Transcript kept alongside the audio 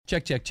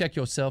Check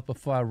yourself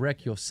before I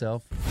wreck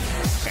yourself.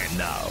 And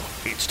now,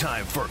 it's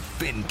time for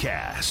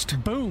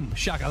FinnCast. Boom,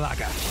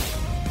 shakalaka.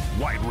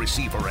 Wide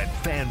receiver and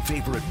fan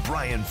favorite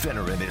Brian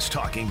Finneran is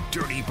talking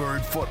Dirty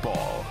Bird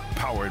football.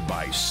 Powered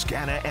by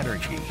Scana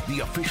Energy,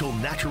 the official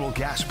natural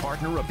gas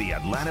partner of the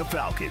Atlanta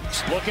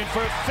Falcons. Looking for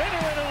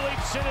Finneran, who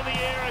leaps into the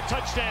air, a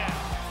touchdown.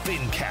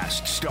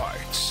 FinnCast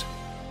starts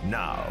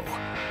now.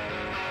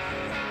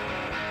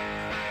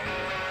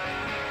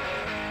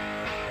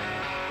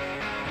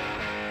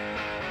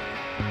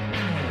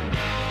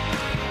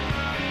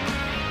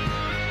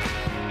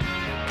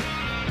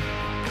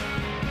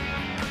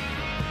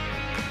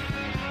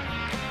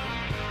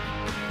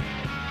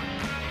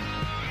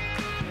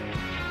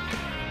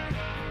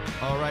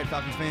 All right,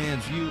 Falcons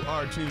fans, you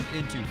are tuned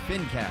into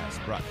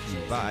FinnCast, brought to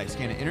you by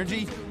Scana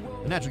Energy,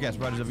 the natural gas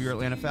providers of your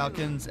Atlanta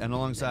Falcons, and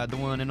alongside the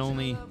one and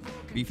only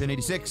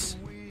BFin86,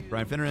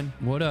 Brian Finneran.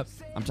 What up?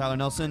 I'm Tyler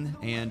Nelson,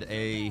 and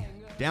a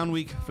down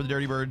week for the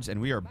Dirty Birds, and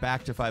we are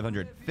back to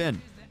 500.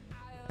 Finn,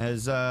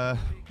 as we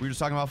were just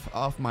talking about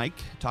off mic,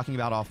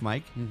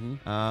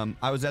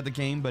 I was at the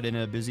game, but in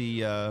a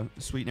busy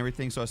suite and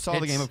everything, so I saw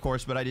the game, of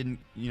course, but I didn't,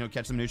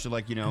 catch the minutia.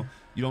 Like,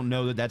 you don't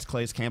know that that's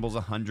Calais Campbell's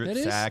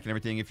 100th sack and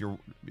everything. If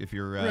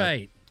you're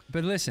right.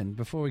 But listen,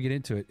 before we get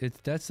into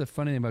it, that's the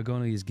funny thing about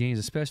going to these games,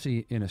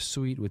 especially in a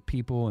suite with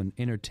people and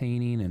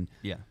entertaining and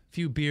a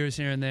few beers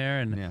here and there,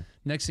 and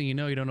next thing you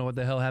don't know what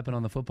the hell happened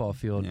on the football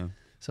field. Yeah.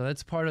 So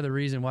that's part of the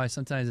reason why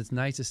sometimes it's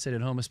nice to sit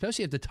at home,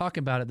 especially if to talk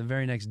about it the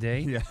very next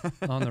day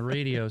on the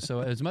radio.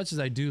 So as much as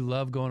I do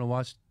love going to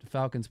watch the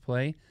Falcons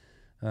play,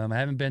 I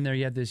haven't been there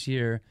yet this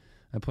year.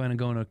 I plan on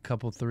going to a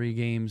couple, 3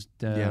 games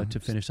to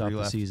finish off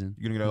the season.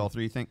 You're going to go to all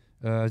 3, you think?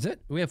 Is it?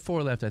 We have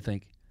 4 left, I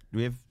think. Do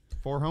we have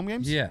 4 home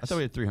games? Yes. I thought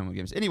we had 3 home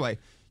games. Anyway,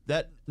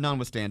 that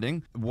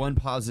notwithstanding, one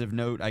positive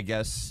note, I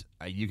guess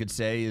you could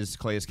say, is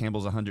Calais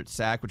Campbell's 100th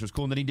sack, which was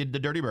cool, and then he did the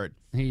Dirty Bird.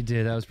 He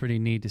did. That was pretty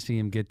neat to see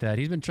him get that.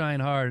 He's been trying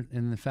hard,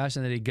 and the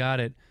fashion that he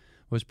got it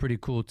was pretty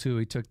cool, too.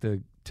 He took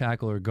the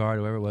tackle or guard,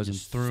 whoever it was, and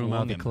threw him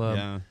out the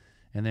club,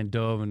 and then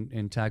dove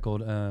and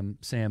tackled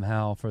Sam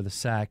Howell for the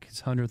sack,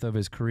 his 100th of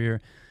his career.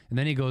 And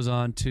then he goes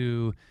on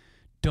to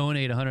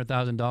donate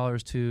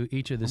 $100,000 to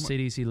each of the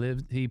cities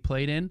he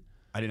played in.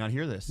 I did not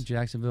hear this.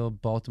 Jacksonville,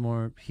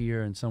 Baltimore,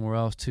 here, and somewhere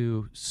else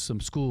to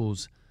some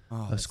schools,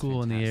 a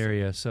school fantastic. In the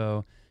area.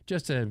 So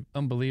just an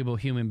unbelievable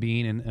human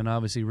being and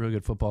obviously a really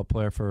good football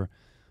player for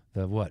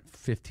the,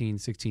 15,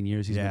 16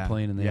 years he's been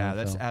playing in the NFL. Yeah,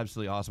 that's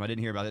absolutely awesome. I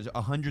didn't hear about it.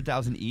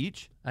 $100,000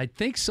 each? I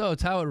think so.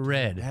 It's how it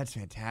read. That's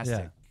fantastic.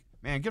 Yeah.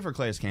 Man, good for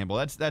Calais Campbell.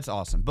 That's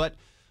awesome. But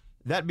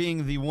that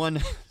being the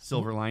one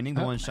silver lining,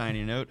 the one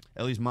shiny note,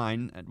 at least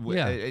mine,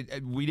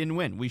 we didn't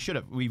win. We should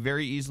have. We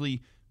very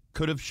easily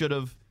could have, should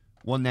have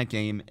won that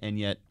game, and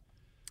yet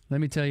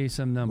let me tell you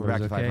some numbers, we're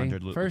back to okay?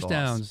 500 First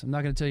downs. I'm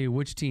not going to tell you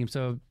which team.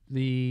 So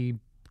the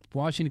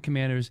Washington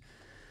Commanders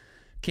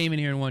came in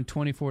here and won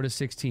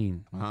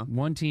 24-16.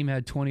 One team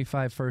had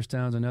 25 first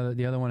downs.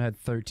 The other one had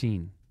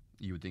 13.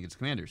 You would think it's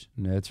Commanders.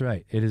 That's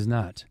right. It is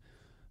not.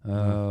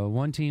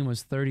 One team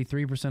was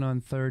 33%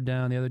 on third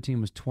down. The other team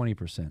was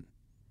 20%.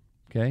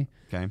 Okay?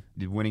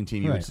 The winning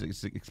team you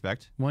would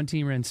expect? One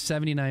team ran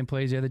 79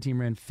 plays. The other team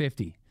ran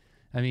 50.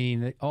 I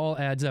mean, it all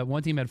adds up.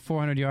 One team had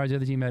 400 yards. The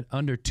other team had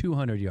under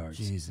 200 yards.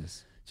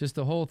 Jesus. Just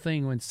the whole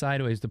thing went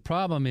sideways. The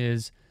problem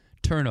is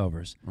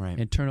turnovers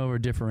and turnover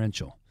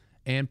differential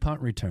and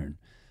punt return.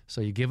 So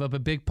you give up a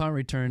big punt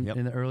return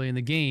early in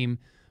the game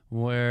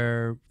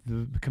where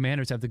the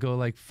Commanders have to go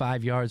like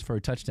 5 yards for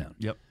a touchdown.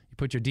 Yep. You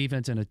put your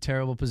defense in a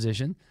terrible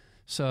position.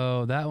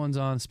 So that one's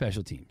on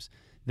special teams.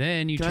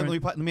 Then you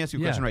let me ask you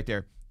a question right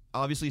there.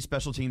 Obviously,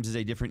 special teams is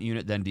a different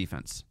unit than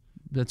defense.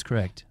 That's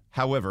correct.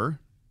 However,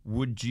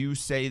 would you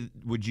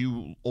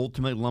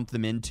ultimately lump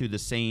them into the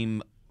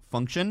same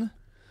function?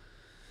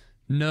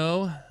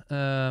 No.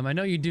 I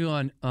know you do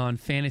on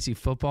fantasy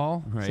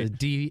football. Right. So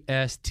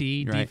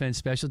DST, defense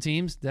special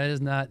teams. That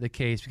is not the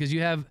case because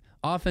you have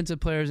offensive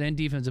players and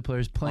defensive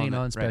players playing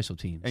on special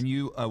teams. And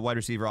you, a wide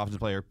receiver,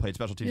 offensive player, played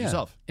special teams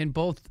yourself. In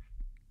both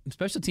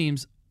special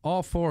teams,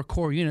 all 4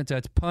 core units,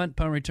 that's punt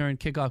return,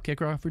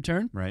 kickoff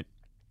return. Right.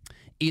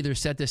 Either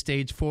set the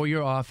stage for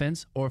your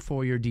offense or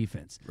for your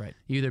defense. Right.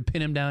 You either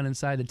pin them down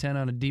inside the 10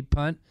 on a deep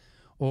punt,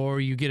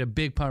 or you get a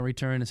big punt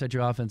return and set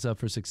your offense up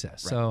for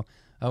success. Right. So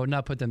I would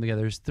not put them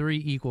together. There's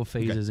 3 equal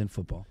phases in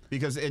football.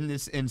 Because in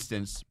this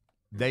instance,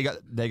 they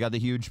got the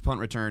huge punt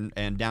return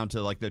and down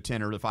to like the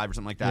 10 or the 5 or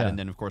something like that, and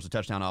then of course a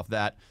touchdown off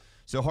that.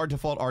 So hard to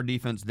fault our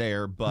defense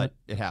there, but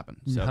it happened.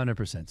 So.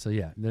 100%. So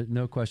yeah,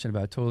 no question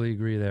about it. Totally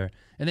agree there.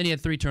 And then you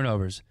had 3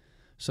 turnovers.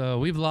 So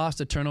we've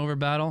lost a turnover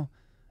battle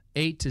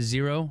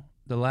 8-0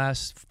 the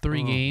last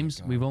 3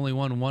 games. We've only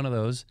won 1 of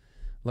those.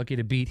 Lucky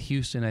to beat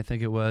Houston, I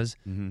think it was.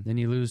 Then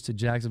you lose to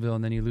Jacksonville,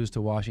 and then you lose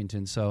to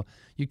Washington. So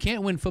you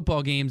can't win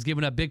football games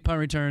giving up big punt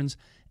returns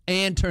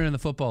and turning the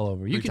football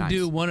over. You can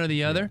do one or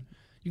the other.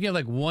 You can have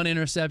like 1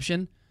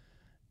 interception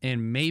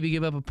and maybe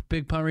give up a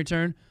big punt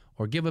return,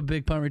 or give a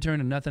big punt return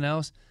and nothing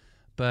else.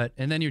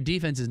 And then your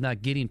defense is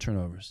not getting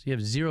turnovers. You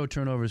have 0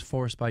 turnovers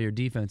forced by your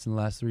defense in the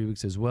last 3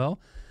 weeks as well.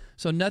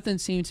 So nothing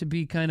seems to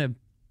be kind of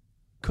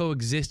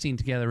coexisting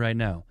together right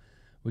now.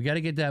 We got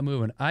to get that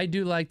moving. I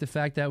do like the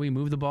fact that we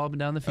move the ball up and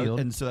down the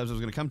field. And so that's what I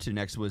was going to come to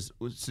next was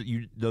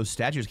those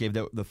stats you gave,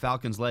 the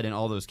Falcons led in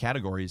all those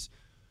categories.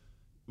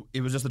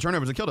 It was just the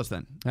turnovers that killed us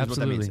then. Absolutely. What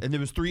that means. And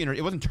there was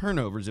it wasn't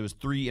turnovers, it was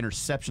 3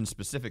 interceptions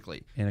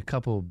specifically. And a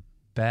couple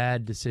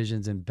bad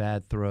decisions and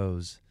bad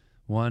throws.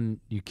 One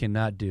you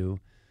cannot do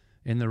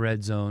in the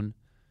red zone,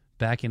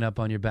 backing up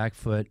on your back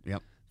foot,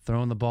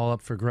 throwing the ball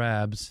up for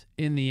grabs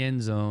in the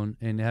end zone,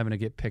 and having to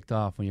get picked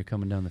off when you're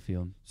coming down the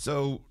field.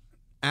 So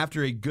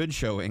after a good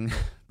showing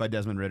by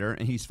Desmond Ridder,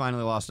 and he's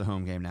finally lost a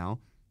home game now,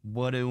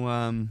 what do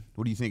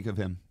you think of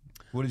him?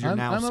 What is your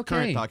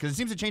current thought? Because it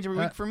seems to change every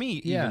week for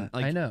me. Yeah,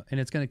 I know, and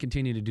it's going to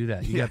continue to do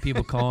that. You got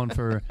people calling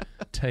for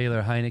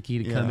Taylor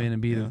Heineke to come in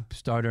and be the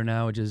starter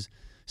now, which is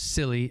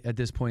silly at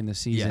this point in the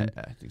season.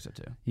 Yeah, I think so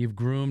too. You've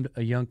groomed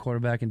a young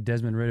quarterback in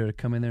Desmond Ridder to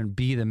come in there and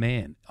be the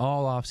man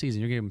all off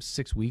season. You're giving him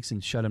 6 weeks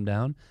and shut him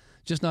down.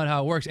 Just not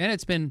how it works.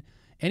 And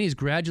he's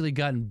gradually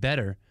gotten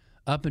better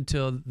up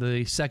until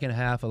the second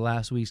half of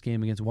last week's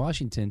game against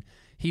Washington.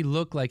 He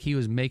looked like he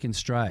was making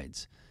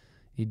strides.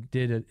 He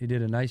did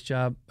a nice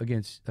job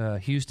against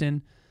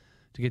Houston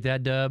to get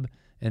that dub,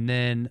 and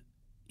then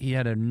he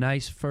had a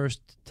nice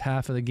first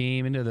half of the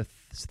game into the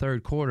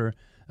third quarter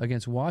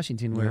against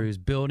Washington where he was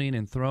building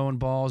and throwing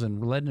balls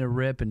and letting it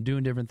rip and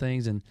doing different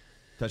things. And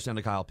touchdown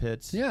to Kyle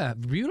Pitts. Yeah,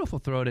 beautiful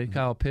throw to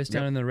Kyle Pitts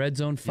down in the red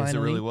zone finally. Yes, it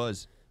really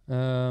was.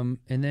 And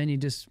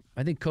then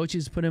I think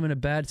coaches put him in a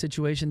bad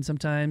situation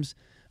sometimes.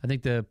 I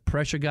think the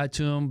pressure got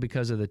to him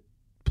because of the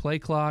play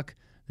clock,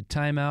 the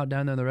timeout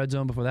down there in the red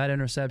zone before that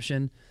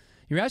interception.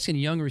 You're asking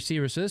young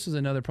receivers, so this was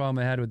another problem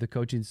I had with the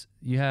coachings.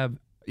 I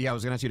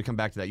was going to ask you to come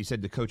back to that. You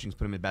said the coaching's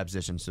put them in bad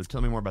positions, so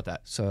tell me more about that.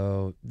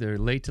 So they're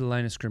late to the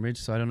line of scrimmage,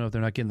 so I don't know if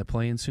they're not getting the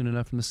play in soon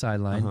enough from the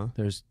sideline.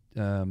 There's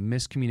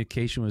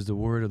miscommunication was the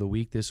word of the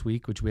week this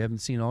week, which we haven't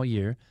seen all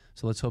year,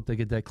 so let's hope they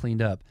get that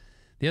cleaned up.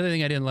 The other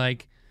thing I didn't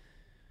like,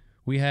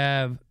 we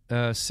have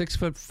a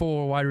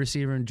 6'4" wide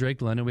receiver in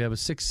Drake London. We have a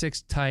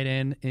 6'6" tight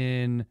end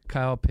in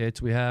Kyle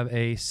Pitts. We have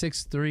a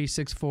 6'3",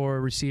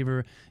 6'4"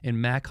 receiver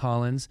in Mac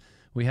Hollins.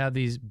 We have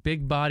these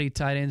big body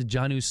tight ends,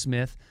 Jonnu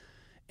Smith.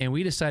 And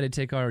we decided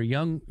to take our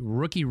young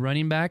rookie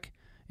running back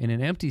in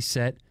an empty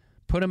set,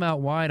 put him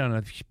out wide on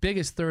the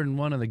biggest 3rd and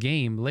 1 of the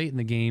game, late in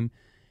the game,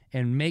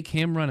 and make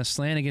him run a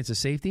slant against a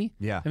safety.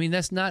 Yeah. I mean,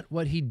 that's not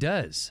what he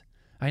does.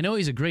 I know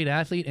he's a great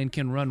athlete and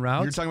can run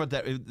routes. You're talking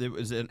about that. It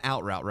was an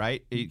out route,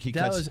 right?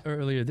 That was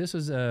earlier. This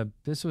was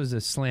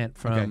a slant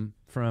from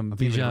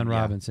Bijan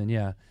Robinson.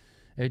 Yeah.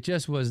 It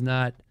just was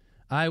not.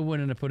 I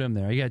wouldn't have put him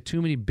there. You got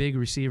too many big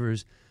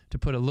receivers to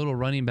put a little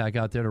running back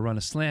out there to run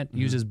a slant,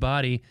 use his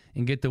body,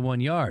 and get the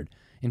 1 yard.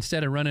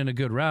 Instead of running a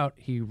good route,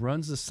 he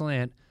runs the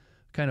slant,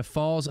 kind of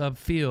falls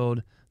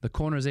upfield. The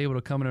corner is able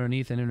to come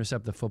underneath and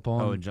intercept the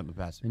football. And jump the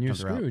pass. And you're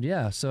screwed,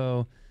 yeah.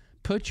 So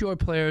put your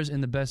players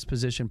in the best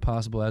position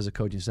possible as a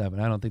coaching staff, and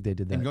I don't think they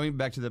did that. And going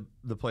back to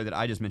the play that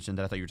I just mentioned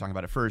that I thought you were talking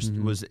about at first,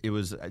 it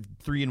was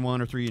 3 and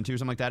 1 or 3 and 2,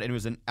 something like that, and it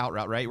was an out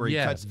route, right? Where he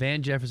cuts.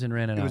 Van Jefferson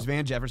ran it out. It was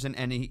Van Jefferson,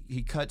 and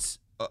he cuts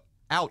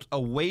out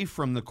away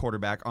from the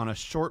quarterback on a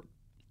short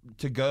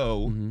to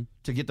go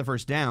to get the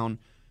first down.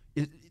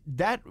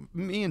 That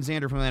me and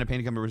Xander from Atlanta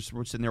Painting Company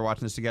were sitting there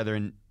watching this together,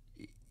 and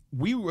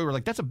we were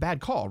like, that's a bad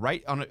call,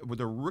 right?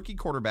 With a rookie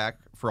quarterback,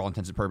 for all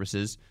intents and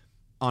purposes,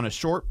 on a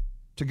short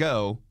to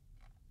go,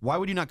 why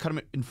would you not cut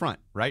him in front,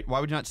 right? Why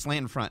would you not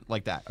slant in front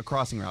like that, a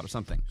crossing route or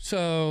something?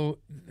 So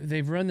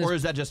they've run this. Or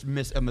is that just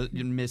a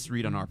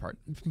misread on our part?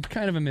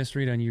 Kind of a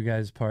misread on you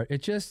guys' part.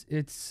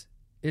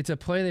 It's a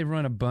play they've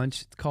run a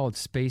bunch. It's called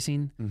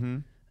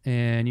spacing.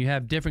 And you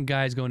have different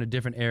guys going to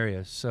different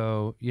areas.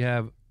 So you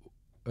have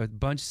a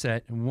bunch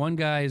set, and one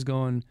guy is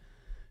going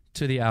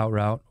to the out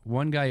route.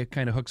 One guy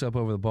kind of hooks up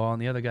over the ball,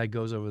 and the other guy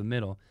goes over the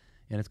middle.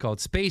 And it's called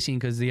spacing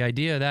because the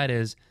idea of that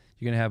is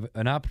you're going to have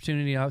an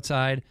opportunity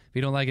outside. If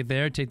you don't like it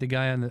there, take the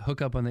guy on the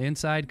hook up on the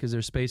inside because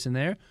there's space in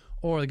there,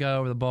 or the guy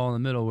over the ball in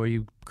the middle where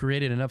you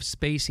created enough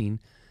spacing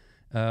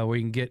where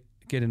you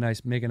can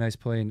make a nice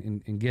play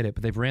and get it.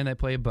 But they've ran that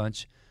play a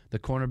bunch. The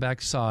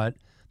cornerback saw it.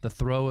 The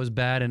throw was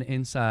bad and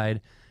inside.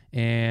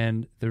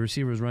 And the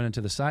receiver was running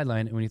to the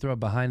sideline. And when you throw it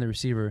behind the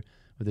receiver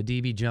with a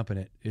DB jumping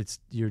it,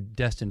 you're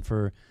destined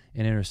for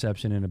an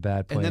interception and a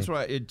bad play. And that's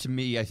why, to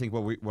me, I think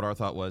what our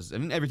thought was,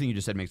 and everything you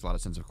just said makes a lot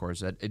of sense, of course,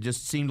 that it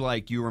just seemed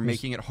like you were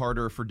making it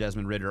harder for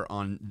Desmond Ridder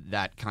on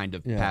that kind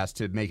of pass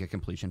to make a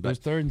completion. But it was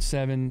 3rd and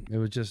 7. It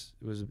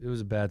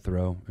was a bad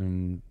throw.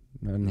 And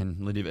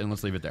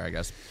let's leave it there, I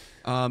guess.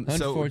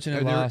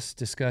 Unfortunate loss,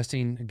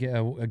 disgusting.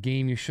 A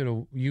game you should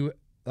have.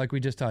 Like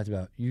we just talked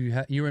about,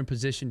 you were in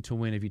position to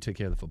win if you took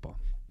care of the football.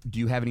 Do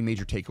you have any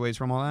major takeaways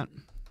from all that?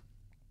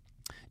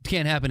 It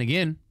can't happen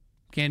again.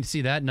 Can't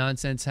see that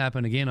nonsense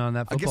happen again on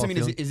that football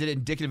field. Is it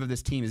indicative of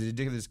this team? Is it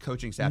indicative of this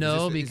coaching staff?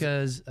 No,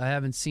 because I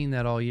haven't seen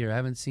that all year. I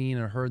haven't seen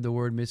or heard the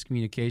word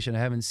miscommunication. I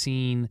haven't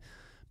seen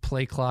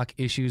play clock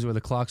issues where the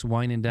clock's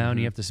winding down.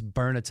 You have to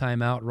burn a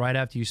timeout right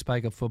after you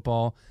spike a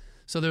football.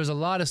 So there's a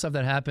lot of stuff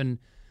that happened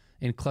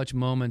in clutch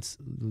moments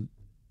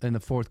in the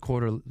fourth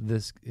quarter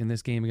in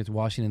this game against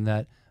Washington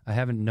that I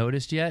haven't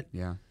noticed yet.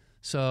 Yeah.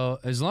 So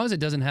as long as it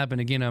doesn't happen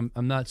again,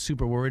 I'm not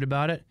super worried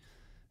about it.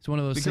 It's one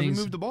of those things. Because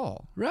we moved the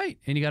ball. Right.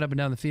 And he got up and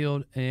down the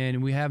field,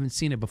 and we haven't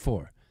seen it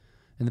before.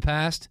 In the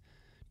past,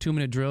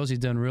 2-minute drills, he's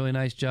done a really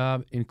nice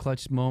job in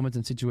clutch moments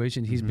and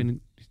situations.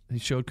 He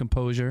showed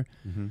composure.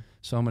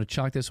 So I'm going to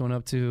chalk this one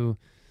up to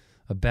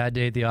a bad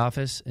day at the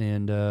office.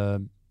 And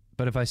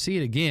but if I see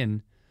it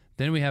again,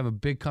 then we have a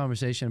big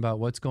conversation about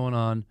what's going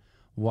on,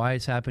 why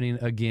it's happening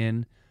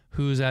again,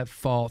 who's at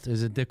fault.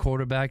 Is it the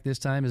quarterback this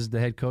time? Is it the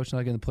head coach not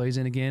getting the plays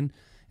in again?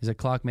 Is it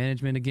clock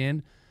management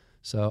again?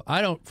 So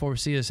I don't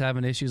foresee us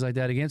having issues like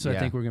that again, so I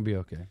think we're going to be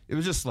okay. It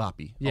was just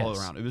sloppy all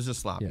around. It was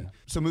just sloppy. Yeah.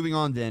 So moving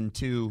on then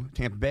to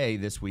Tampa Bay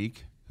this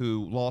week,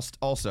 who lost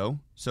also.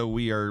 So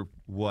we are,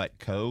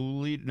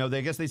 co-lead? No,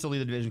 I guess they still lead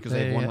the division because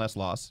they have one less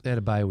loss. They had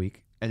a bye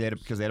week. And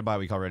because they had a bye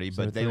week already,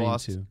 So but they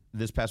lost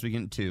this past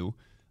weekend 2.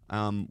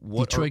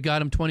 Detroit got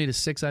them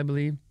 20-6, I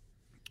believe.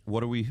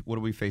 What are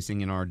we facing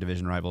in our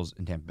division rivals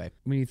in Tampa Bay?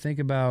 When you think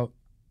about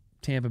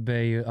Tampa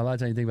Bay, a lot of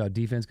times you think about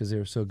defense because they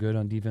were so good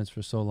on defense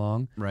for so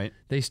long. Right.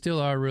 They still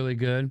are really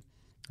good.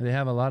 They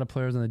have a lot of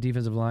players on the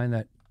defensive line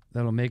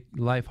that'll make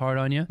life hard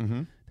on you.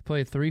 They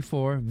play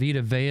 3-4.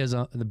 Vita Vea's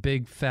the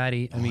big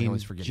fatty. I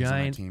always forget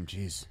giant, he's on my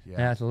team. Jeez. Yeah.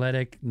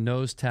 athletic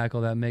nose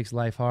tackle that makes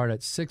life hard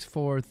at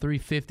 6'4",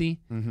 350,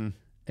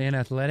 and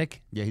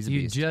athletic. Yeah, he's a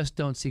You beast. just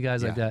don't see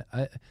guys like that.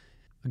 A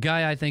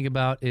guy I think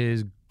about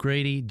is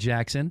Grady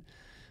Jackson.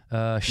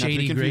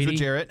 Shady Grady. With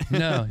Jarrett.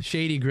 No,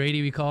 Shady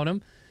Grady we called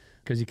him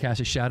because he cast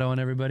a shadow on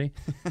everybody.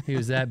 He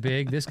was that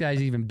big. This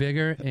guy's even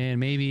bigger and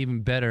maybe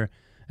even better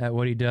at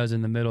what he does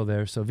in the middle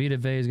there. So Vita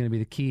Vea is going to be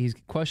the key. He's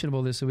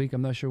questionable this week.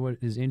 I'm not sure what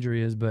his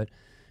injury is, but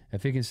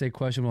if he can stay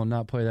questionable and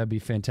not play, that'd be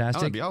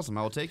fantastic. That'd be awesome.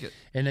 I will take it.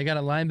 And they got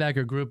a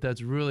linebacker group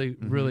that's really,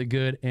 really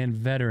good and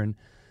veteran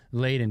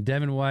laden.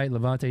 Devin White,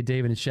 Levante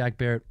David, and Shaq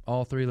Barrett,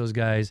 all three of those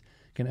guys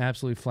can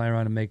absolutely fly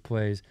around and make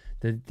plays.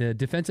 The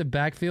defensive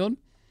backfield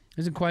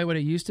isn't quite what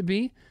it used to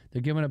be.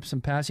 They're giving up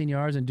some passing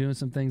yards and doing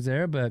some things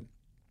there, but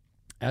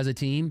as a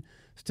team,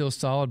 still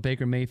solid.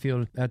 Baker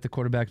Mayfield at the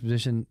quarterback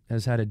position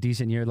has had a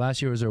decent year.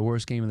 Last year was their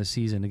worst game of the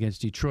season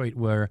against Detroit,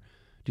 where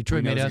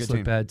Detroit made us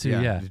look bad too.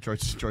 Yeah.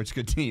 Detroit's a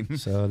good team.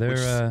 So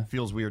they're which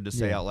feels weird to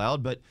say out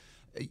loud, but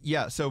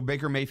so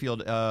Baker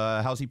Mayfield,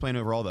 how's he playing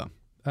overall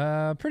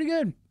though? Pretty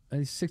good.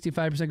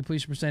 65%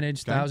 completion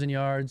percentage, 1,000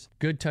 yards,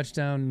 good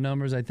touchdown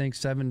numbers. I think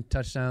 7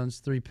 touchdowns,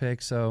 3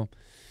 picks. So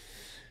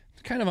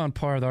kind of on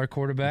par with our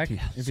quarterback,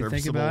 if you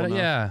think about it. Enough.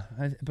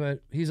 Yeah,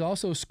 but he's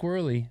also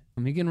squirrely.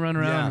 He can run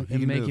around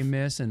and make you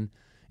miss and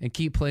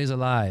keep plays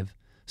alive.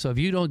 So if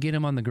you don't get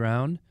him on the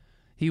ground,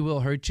 he will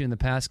hurt you in the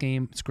pass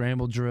game,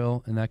 scramble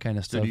drill, and that kind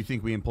of stuff. So do you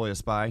think we employ a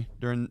spy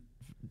during?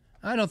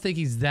 I don't think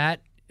it's that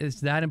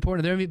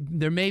important.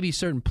 There may be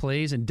certain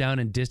plays and down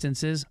and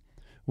distances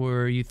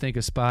where you think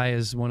a spy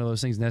is one of those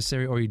things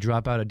necessary, or you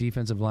drop out a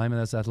defensive lineman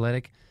that's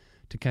athletic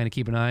to kind of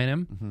keep an eye on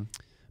him.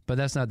 But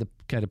that's not the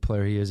kind of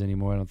player he is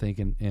anymore, I don't think.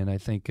 And I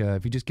think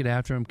if you just get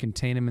after him,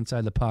 contain him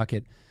inside the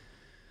pocket,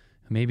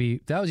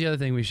 maybe that was the other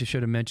thing we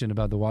should have mentioned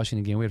about the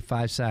Washington game. We had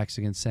 5 sacks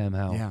against Sam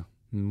Howell. Yeah.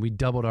 And we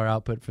doubled our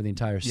output for the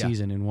entire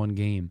season in one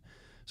game.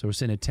 So we're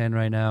sitting at 10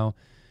 right now.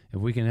 If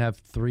we can have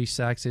 3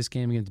 sacks this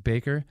game against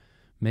Baker,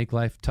 make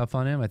life tough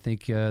on him, I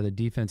think the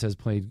defense has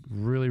played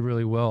really,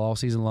 really well all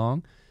season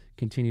long.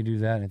 Continue to do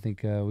that, and I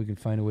think we can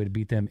find a way to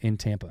beat them in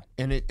Tampa.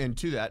 And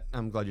to that,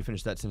 I'm glad you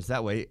finished that sentence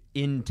that way.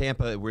 In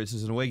Tampa, where this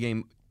is an away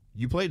game,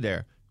 you played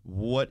there.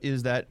 What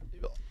is that?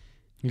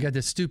 You got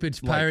this stupid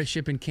pirate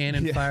ship and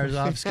cannon fires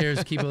off,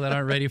 scares people that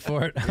aren't ready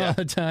for it all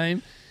the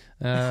time,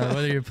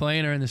 whether you're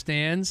playing or in the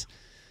stands.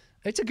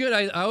 It's a good.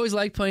 I always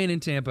like playing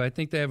in Tampa. I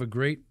think they have a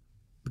great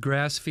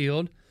grass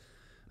field.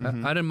 I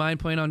didn't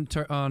mind playing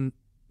on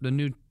the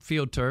new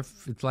field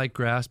turf. It's like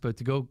grass, but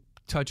to go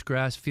touch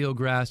grass, feel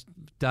grass,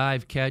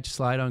 dive, catch,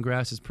 slide on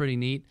grass is pretty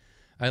neat.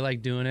 I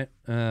like doing it.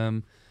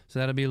 So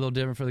that'll be a little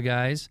different for the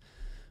guys.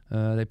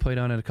 They played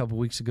on it a couple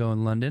weeks ago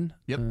in London.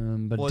 Yep.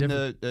 But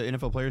the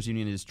NFL Players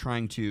Union is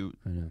trying to.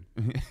 I know.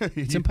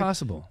 It's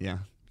impossible. Yeah.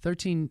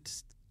 13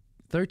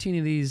 of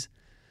these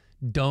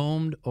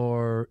domed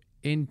or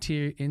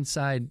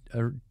inside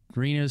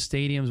arenas,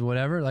 stadiums,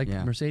 whatever, like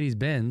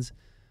Mercedes-Benz,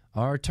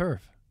 are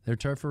turf. They're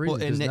turf for a reason.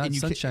 There's not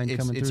sunshine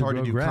coming through. It's hard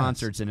to do grass.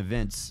 Concerts and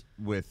events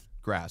with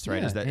grass,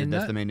 right? Yeah,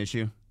 That's the main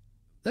issue?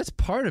 That's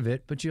part of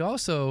it, but you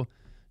also,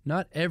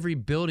 not every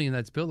building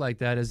that's built like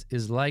that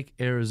is like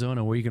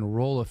Arizona, where you can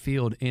roll a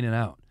field in and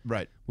out.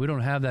 Right. We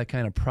don't have that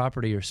kind of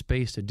property or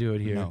space to do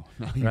it here. No,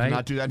 you right?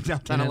 cannot do that in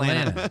downtown in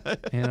Atlanta.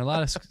 And a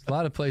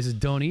lot of places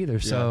don't either.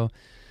 So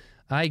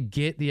I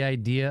get the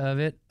idea of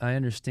it. I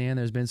understand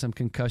there's been some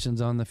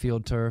concussions on the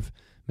field turf,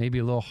 maybe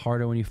a little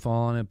harder when you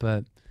fall on it,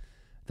 but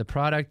the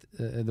product,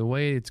 the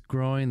way it's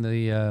growing,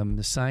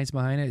 the science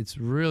behind it, it's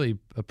really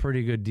a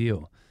pretty good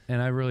deal.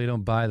 And I really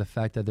don't buy the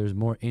fact that there's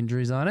more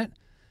injuries on it.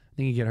 I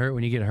think you get hurt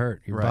when you get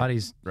hurt. Your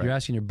body's you're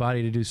asking your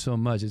body to do so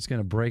much, it's going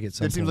to break it.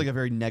 It seems like a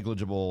very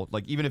negligible,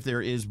 like even if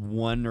there is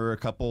one or a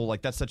couple,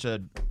 like that's such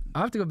a.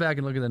 I'll have to go back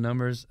and look at the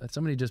numbers.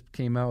 Somebody just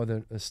came out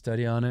with a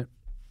study on it.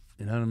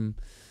 And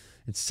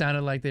it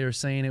sounded like they were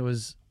saying it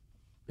was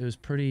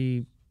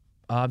pretty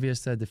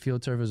obvious that the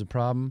field turf was a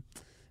problem,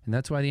 and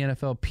that's why the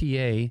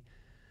NFLPA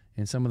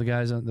and some of the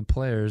guys, the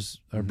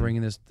players, are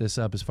bringing this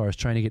up as far as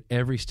trying to get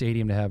every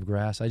stadium to have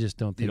grass. I just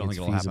don't think it's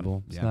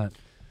feasible. It's not.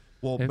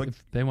 Well,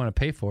 if they want to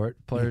pay for it,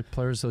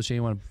 Players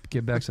Association want to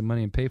give back some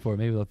money and pay for it,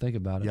 maybe they'll think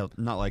about it. Yeah,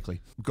 not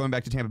likely. Going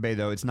back to Tampa Bay,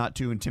 though, it's not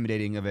too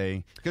intimidating of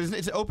because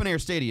it's an open-air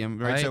stadium,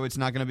 right? So it's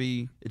not going to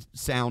be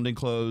sound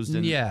enclosed.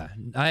 And yeah,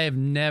 I have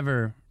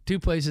never, two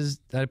places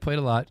that I played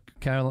a lot,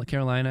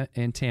 Carolina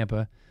and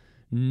Tampa,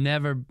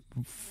 never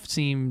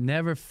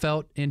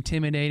felt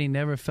intimidating,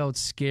 never felt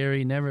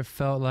scary, never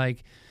felt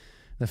like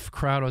the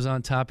crowd was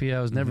on top of you.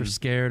 I was never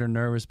scared or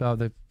nervous about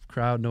the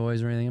crowd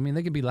noise or anything. I mean,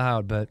 they could be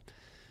loud, but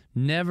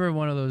never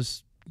one of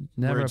those.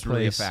 Never where it's a place.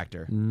 Really a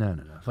factor. No.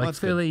 Well, like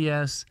Philly, good.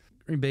 Yes.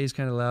 Green Bay's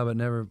kind of loud, but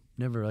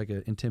never like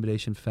an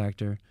intimidation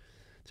factor.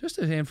 Just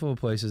a handful of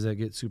places that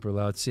get super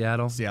loud.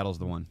 Seattle's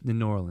the one. In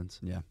New Orleans.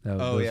 Yeah.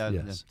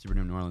 Yes.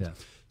 Superdome, New Orleans.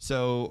 Yeah.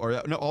 So,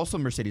 also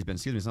Mercedes-Benz.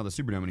 Excuse me, it's not the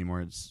Superdome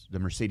anymore. It's the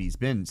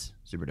Mercedes-Benz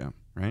Superdome,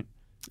 right?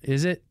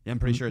 Is it? Yeah, I'm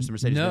pretty sure it's the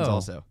Mercedes-Benz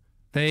also.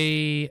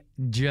 They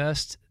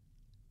just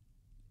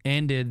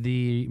ended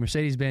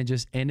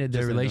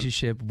their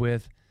relationship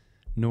with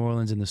New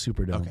Orleans in the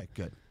Superdome. Okay,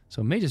 good.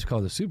 So it may just call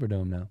it the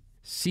Superdome now.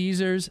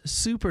 Caesars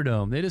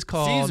Superdome. They just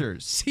called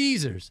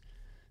Caesars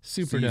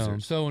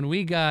Superdome. So when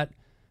we got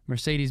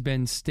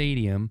Mercedes-Benz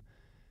Stadium,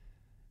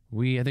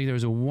 I think there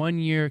was a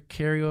 1-year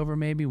carryover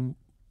maybe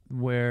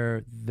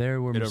where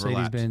there were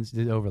Mercedes-Benz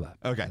did overlap.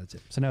 Okay. That's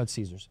it. So now it's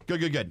Caesars.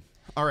 Good.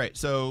 All right,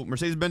 so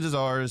Mercedes-Benz is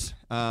ours.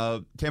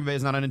 Tampa Bay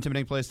is not an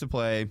intimidating place to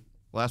play.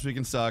 Last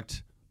weekend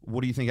sucked.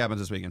 What do you think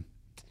happens this weekend?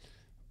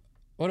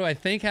 What do I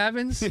think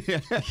happens?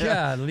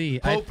 Golly.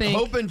 Hope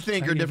and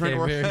think are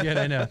different. Very good,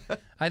 I know.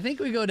 I think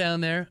we go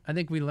down there. I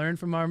think we learn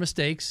from our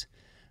mistakes.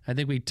 I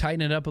think we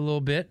tighten it up a little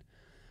bit.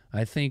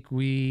 I think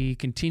we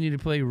continue to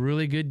play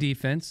really good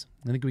defense.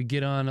 I think we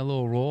get on a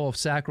little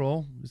sack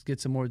roll. Let's get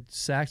some more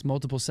sacks,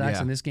 multiple sacks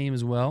in this game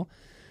as well.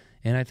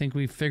 And I think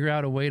we figure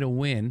out a way to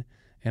win.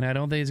 And I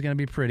don't think it's going to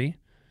be pretty.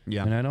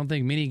 Yeah. And I don't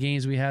think many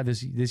games we have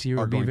this year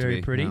will be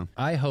very pretty. No.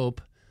 I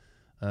hope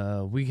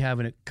we have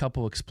a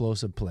couple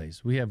explosive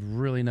plays. We have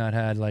really not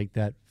had like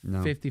that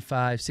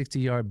 55,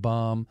 60-yard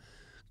bomb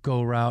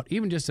go route,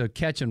 even just a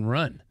catch and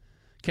run.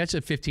 Catch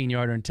a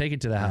 15-yarder and take it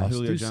to the house.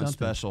 Julio Do Jones something.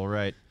 special,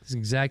 right? That's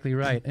exactly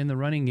right. In the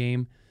running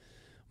game,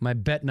 my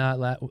bet not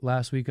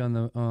last week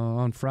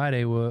on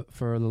Friday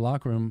for the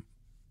locker room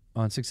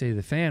on 680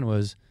 The Fan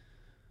was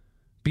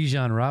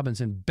Bijan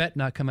Robinson bet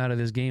not come out of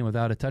this game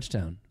without a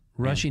touchdown,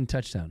 rushing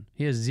touchdown.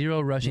 He has 0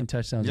 rushing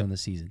touchdowns on the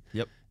season.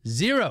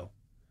 0.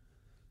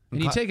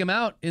 And you take him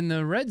out in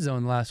the red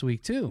zone last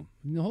week too.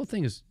 The whole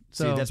thing is.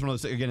 So, see, that's one of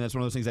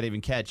those things I didn't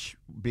even catch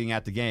being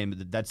at the game.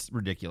 That's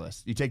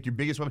ridiculous. You take your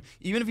biggest weapon,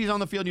 even if he's on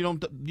the field, you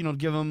don't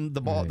give him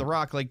the ball, the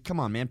rock. Like, come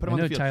on, man, put him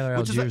on the field. I know Tyler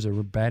Algiers a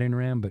batting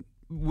ram, but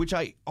which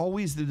I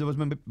always was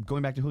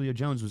going back to Julio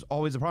Jones was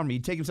always a problem.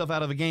 He'd take himself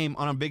out of a game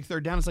on a big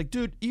third down. It's like,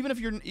 dude, even if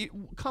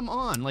come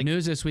on. Like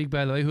news this week,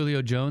 by the way,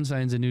 Julio Jones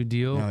signs a new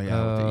deal. With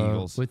the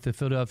Eagles, with the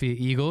Philadelphia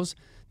Eagles.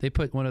 They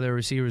put one of their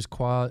receivers,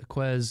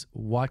 Quez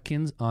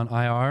Watkins, on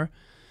IR.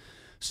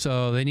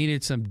 So they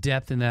needed some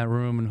depth in that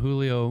room, and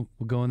Julio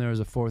will go in there as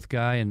a fourth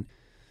guy. And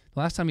the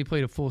last time he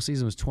played a full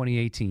season was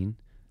 2018.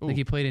 I think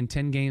he played in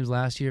 10 games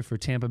last year for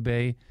Tampa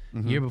Bay.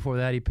 Year before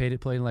that, he played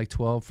in like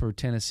 12 for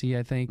Tennessee,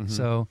 I think.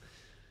 So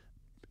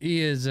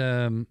he is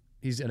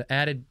he's an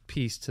added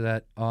piece to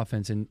that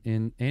offense, and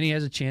he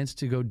has a chance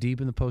to go deep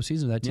in the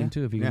postseason with that team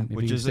too if he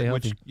can stay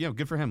healthy.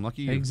 Good for him.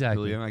 Lucky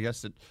exactly. Julio. I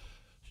guess it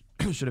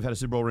should have had a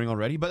Super Bowl ring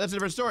already, but that's a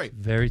different story.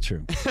 Very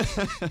true.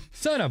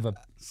 Son of a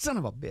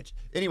bitch.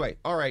 Anyway,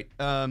 all right.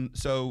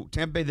 So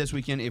Tampa Bay this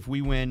weekend, if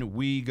we win,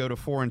 we go to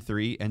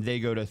 4-3, and they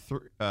go to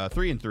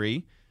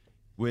 3-3.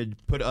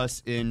 Would put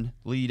us in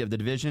lead of the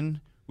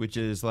division, which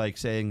is like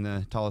saying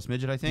the tallest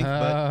midget, I think.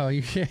 Oh,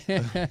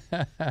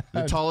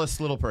 the tallest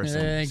little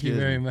person. Thank you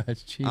very much.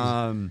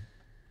 Jeez.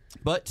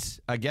 But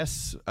I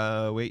guess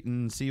wait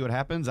and see what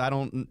happens.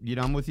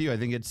 I'm with you. I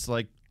think it's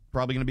like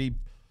probably going to be.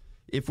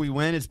 If we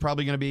win, it's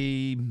probably going to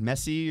be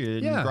messy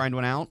and grind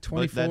one out.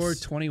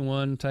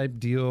 24-21 type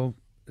deal.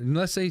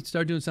 Unless they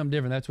start doing something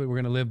different, that's what we're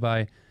going to live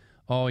by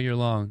all year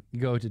long. You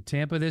go to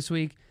Tampa this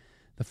week.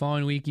 The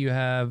following week, you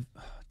have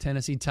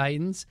Tennessee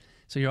Titans.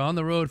 So you're on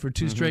the road for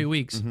 2 straight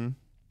weeks.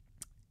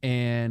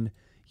 And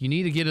you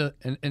need to get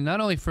and not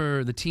only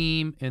for the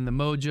team and the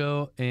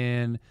mojo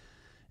and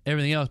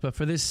everything else, but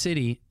for this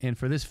city and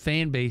for this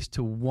fan base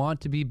to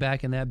want to be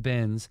back in that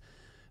Benz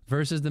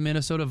versus the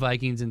Minnesota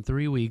Vikings in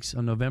 3 weeks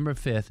on November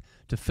 5th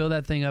to fill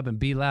that thing up and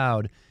be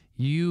loud.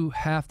 You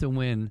have to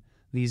win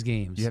these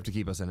games. You have to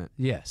keep us in it.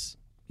 Yes.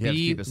 You have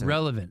to keep us in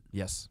relevant. It.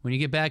 Yes. When you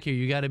get back here,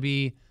 you got to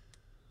be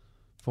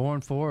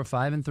 4-4 or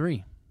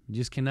 5-3. You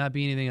just cannot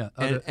be anything else.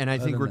 And I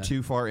think we're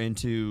too far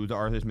into the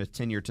Arthur Smith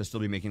tenure to still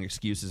be making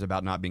excuses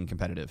about not being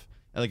competitive.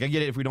 Like, I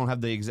get it if we don't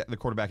have the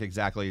quarterback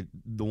exactly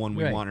the one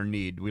we want or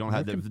need. We don't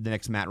have the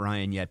next Matt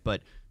Ryan yet,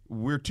 but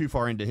we're too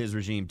far into his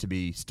regime to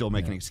be still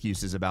making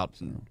excuses about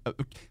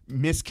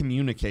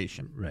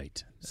miscommunication.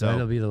 Right. So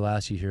that'll be the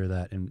last you hear of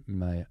that, in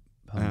my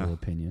humble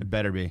opinion. It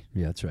better be.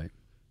 Yeah, that's right.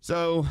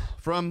 So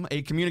from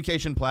a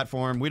communication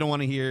platform, we don't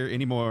want to hear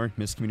any more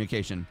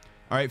miscommunication.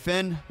 All right,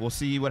 Finn, we'll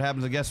see what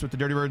happens, I guess, with the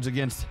Dirty Birds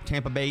against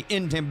Tampa Bay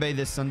in Tampa Bay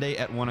this Sunday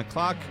at 1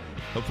 o'clock.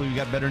 Hopefully we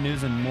got better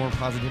news and more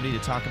positivity to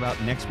talk about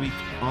next week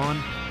on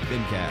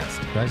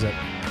FinnCast. Rise up.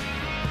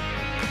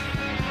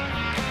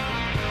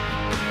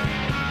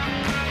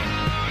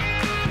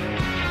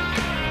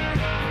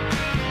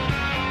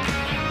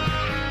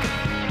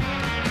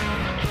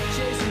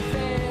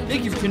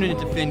 Thank you for tuning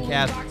into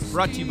FinnCast,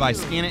 brought to you by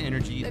Scana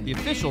Energy, the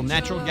official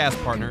natural gas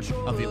partner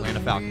of the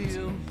Atlanta Falcons.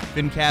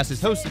 FinnCast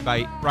is hosted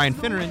by Brian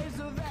Finneran,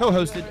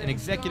 co-hosted and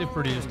executive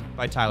produced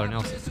by Tyler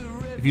Nelson.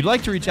 If you'd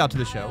like to reach out to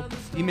the show,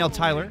 email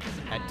Tyler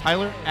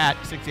at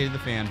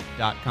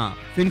 680thefan.com.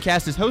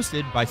 FinnCast is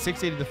hosted by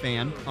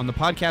 680thefan on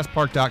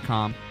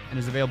thepodcastpark.com and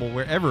is available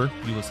wherever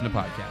you listen to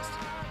podcasts.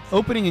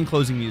 Opening and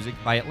closing music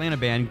by Atlanta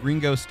band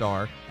Gringo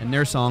Star and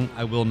their song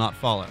I Will Not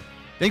Follow.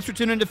 Thanks for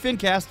tuning into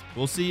FinnCast.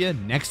 We'll see you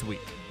next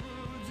week.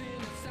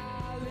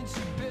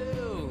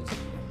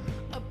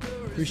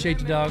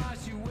 Appreciate you, dog.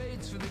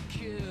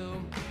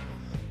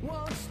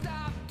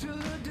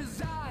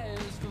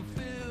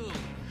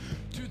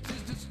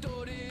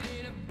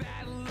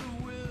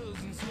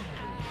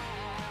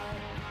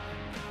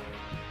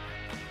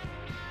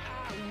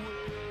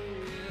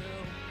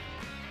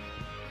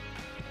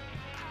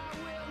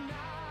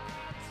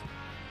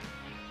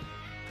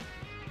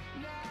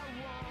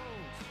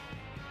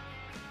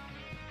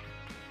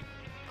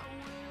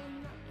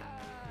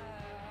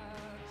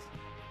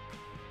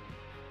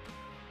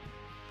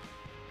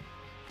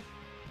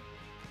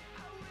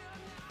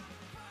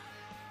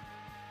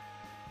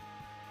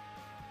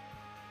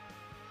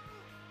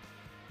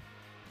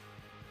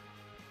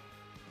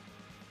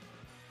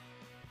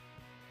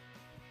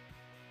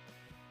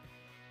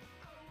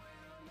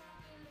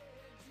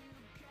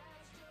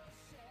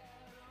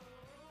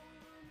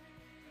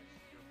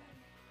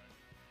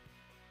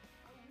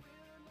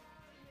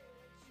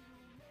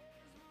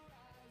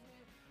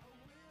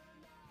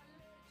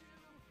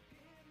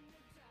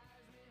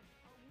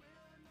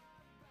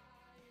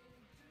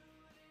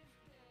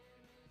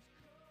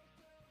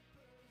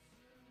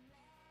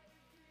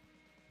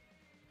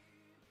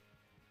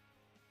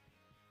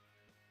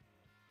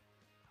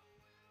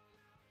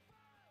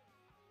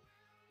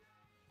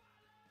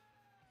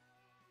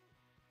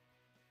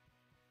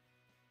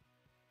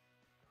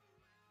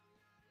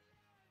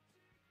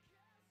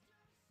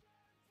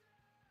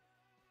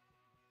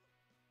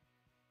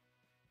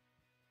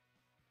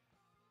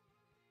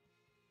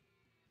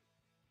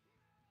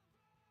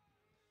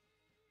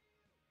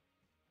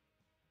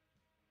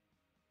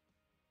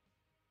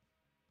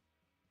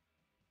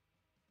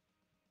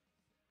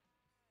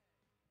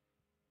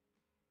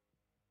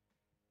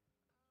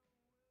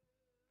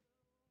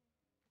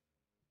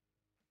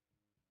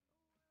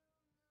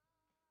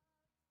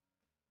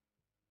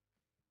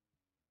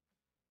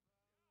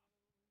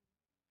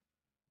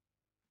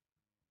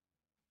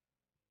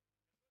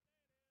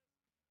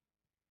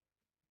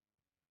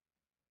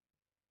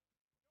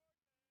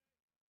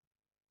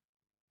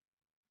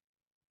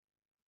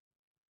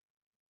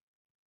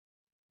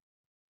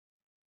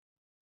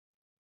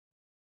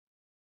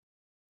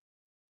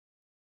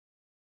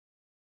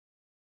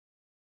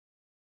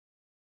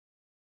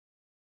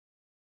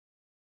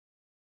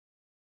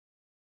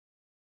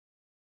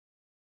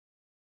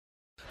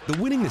 The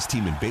winningest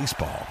team in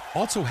baseball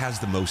also has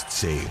the most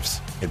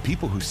saves, and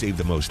people who save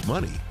the most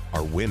money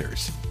are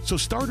winners. So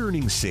start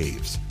earning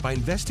saves by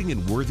investing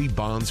in worthy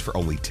bonds for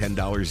only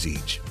 $10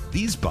 each.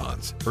 These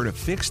bonds earn a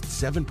fixed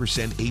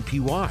 7%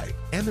 APY,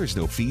 and there's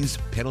no fees,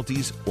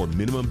 penalties, or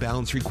minimum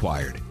balance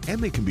required,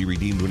 and they can be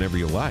redeemed whenever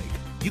you like.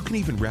 You can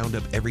even round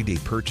up everyday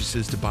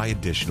purchases to buy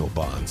additional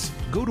bonds.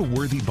 Go to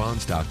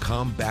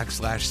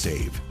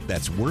worthybonds.com/save.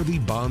 That's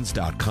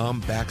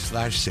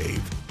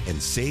worthybonds.com/save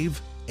and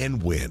save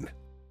and win.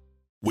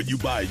 When you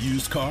buy a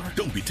used car,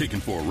 don't be taken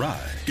for a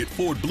ride. Get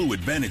Ford Blue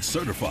Advantage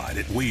certified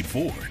at Wade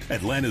Ford,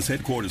 Atlanta's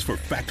headquarters for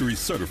factory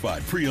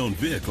certified pre-owned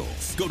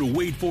vehicles. Go to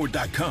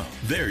wadeford.com.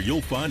 There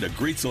you'll find a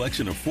great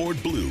selection of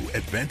Ford Blue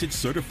Advantage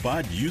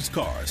certified used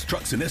cars,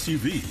 trucks, and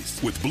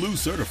SUVs. With Blue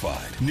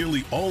certified,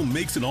 nearly all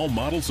makes and all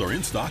models are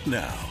in stock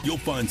now. You'll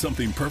find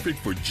something perfect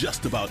for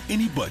just about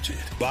any budget.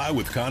 Buy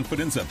with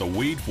confidence at the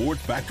Wade Ford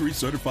factory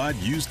certified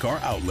used car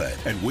outlet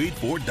at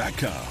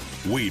wadeford.com.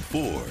 Wade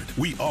Ford,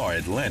 we are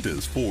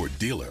Atlanta's Ford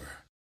dealer.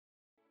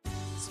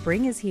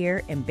 Spring is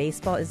here and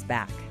baseball is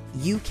back.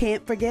 You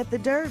can't forget the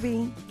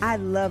Derby. I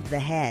love the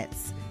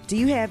hats. Do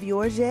you have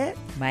yours yet?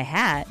 My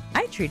hat?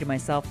 I treated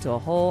myself to a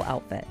whole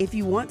outfit. If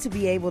you want to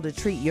be able to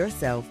treat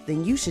yourself,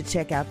 then you should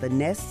check out the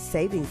Nest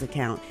Savings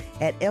Account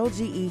at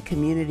LGE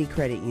Community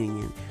Credit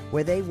Union,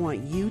 where they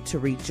want you to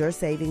reach your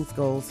savings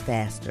goals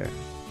faster.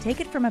 Take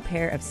it from a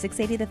pair of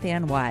 680 The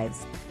Fan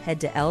wives.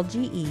 Head to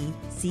lgeccu.org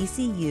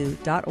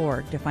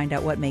to find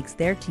out what makes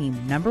their team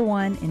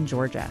 #1 in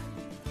Georgia.